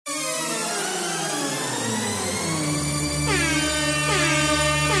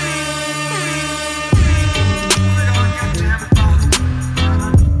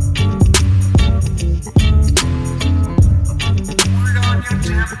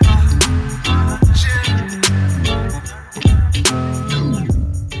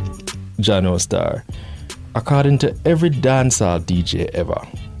Jano Star. According to every dancehall DJ ever,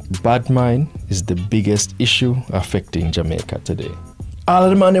 bad mind is the biggest issue affecting Jamaica today. All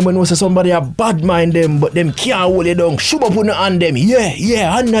of the man them when we say somebody a bad mind them, but them can't hold it down. Shoot up on them.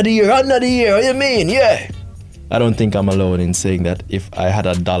 Yeah, another year. What you mean? Yeah. I don't think I'm alone in saying that if I had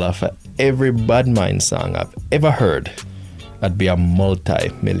 $1 for every bad mind song I've ever heard, I'd be a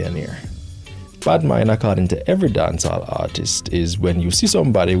multi-millionaire. Bad mind, according to every dancehall artist, is when you see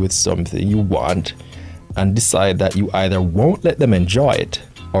somebody with something you want and decide that you either won't let them enjoy it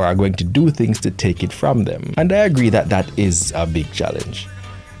or are going to do things to take it from them. And I agree that that is a big challenge.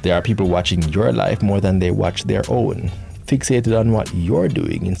 There are people watching your life more than they watch their own, fixated on what you're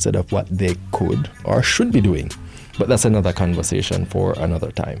doing instead of what they could or should be doing. But that's another conversation for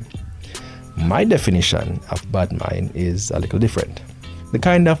another time. My definition of bad mind is a little different. The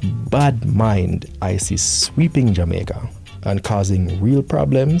kind of bad mind I see sweeping Jamaica and causing real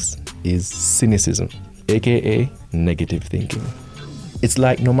problems is cynicism, aka negative thinking. It's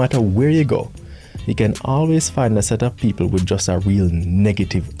like no matter where you go, you can always find a set of people with just a real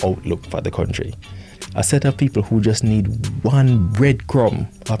negative outlook for the country. A set of people who just need one breadcrumb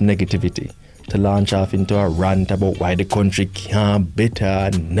of negativity to launch off into a rant about why the country can't better,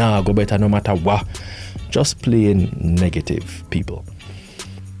 go better no matter what. Just plain negative people.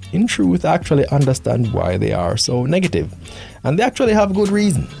 In truth, I actually understand why they are so negative. And they actually have good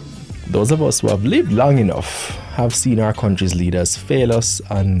reason. Those of us who have lived long enough have seen our country's leaders fail us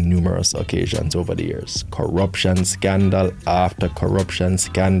on numerous occasions over the years. Corruption scandal after corruption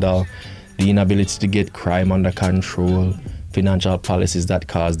scandal, the inability to get crime under control, financial policies that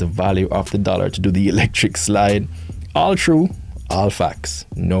cause the value of the dollar to do the electric slide. All true, all facts,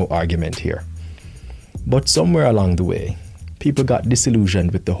 no argument here. But somewhere along the way, people got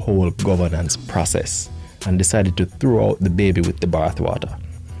disillusioned with the whole governance process and decided to throw out the baby with the bathwater.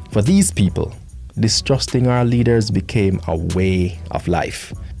 For these people, distrusting our leaders became a way of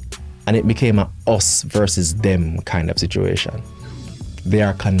life, and it became a us versus them kind of situation. They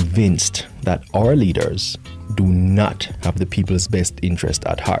are convinced that our leaders do not have the people's best interest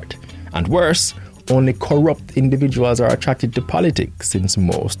at heart. And worse, only corrupt individuals are attracted to politics, since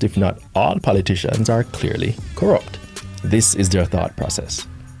most, if not all, politicians are clearly corrupt. This is their thought process.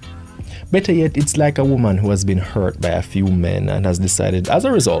 Better yet, it's like a woman who has been hurt by a few men and has decided as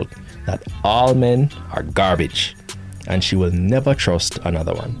a result that all men are garbage and she will never trust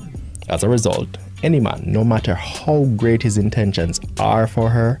another one. As a result, any man, no matter how great his intentions are for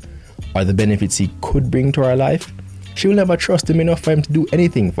her or the benefits he could bring to her life, she will never trust him enough for him to do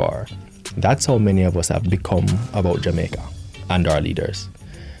anything for her. That's how many of us have become about Jamaica and our leaders.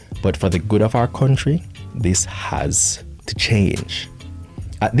 But for the good of our country, this has to change.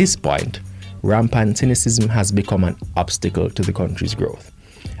 At this point, rampant cynicism has become an obstacle to the country's growth.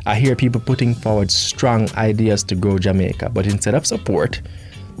 I hear people putting forward strong ideas to grow Jamaica, but instead of support,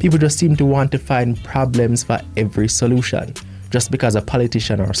 people just seem to want to find problems for every solution, just because a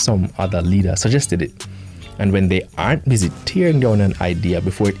politician or some other leader suggested it. And when they aren't busy tearing down an idea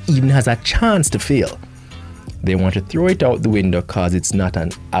before it even has a chance to fail, they want to throw it out the window because it's not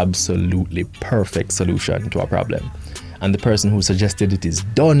an absolutely perfect solution to a problem. And the person who suggested it is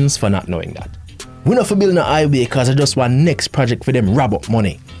duns for not knowing that. We're not for building a highway because I just want next project for them rob up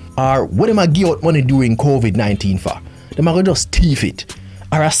money. Or what am I give out money during COVID-19 for? Them are just thief it.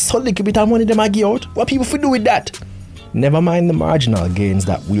 Or a solid bit of money them I give out? What people for do with that? Never mind the marginal gains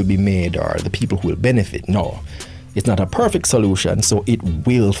that will be made or the people who will benefit. No, it's not a perfect solution, so it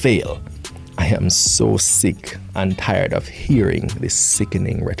will fail. I am so sick and tired of hearing this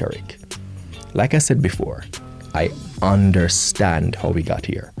sickening rhetoric. Like I said before, I understand how we got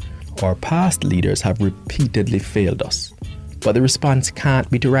here. Our past leaders have repeatedly failed us, but the response can't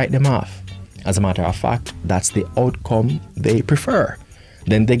be to write them off. As a matter of fact, that's the outcome they prefer.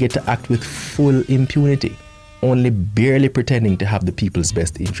 Then they get to act with full impunity, only barely pretending to have the people's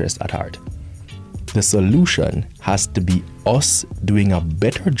best interest at heart. The solution has to be us doing a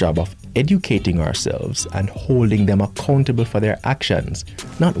better job of educating ourselves and holding them accountable for their actions,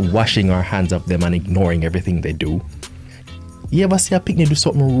 not washing our hands of them and ignoring everything they do. You ever see a picnic do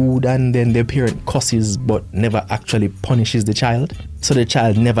something rude and then the parent cusses but never actually punishes the child? So the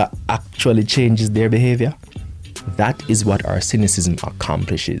child never actually changes their behavior? That is what our cynicism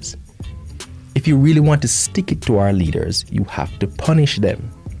accomplishes. If you really want to stick it to our leaders, you have to punish them.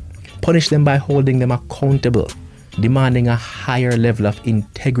 Punish them by holding them accountable, demanding a higher level of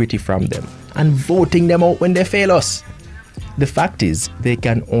integrity from them, and voting them out when they fail us. The fact is, they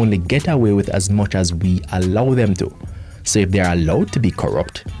can only get away with as much as we allow them to. So if they are allowed to be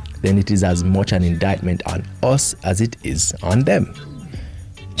corrupt, then it is as much an indictment on us as it is on them.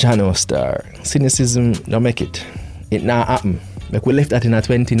 Jano Star, cynicism no make it. It not happen. Like we left that in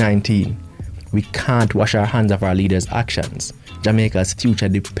 2019. We can't wash our hands of our leaders' actions. Jamaica's future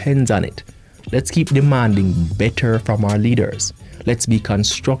depends on it. Let's keep demanding better from our leaders. Let's be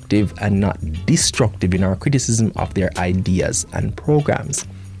constructive and not destructive in our criticism of their ideas and programs.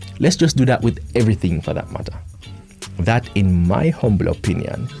 Let's just do that with everything for that matter. That, in my humble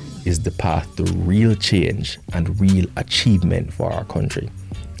opinion, is the path to real change and real achievement for our country.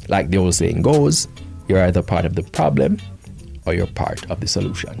 Like the old saying goes, you're either part of the problem or you're part of the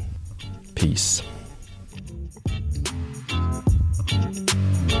solution. Peace.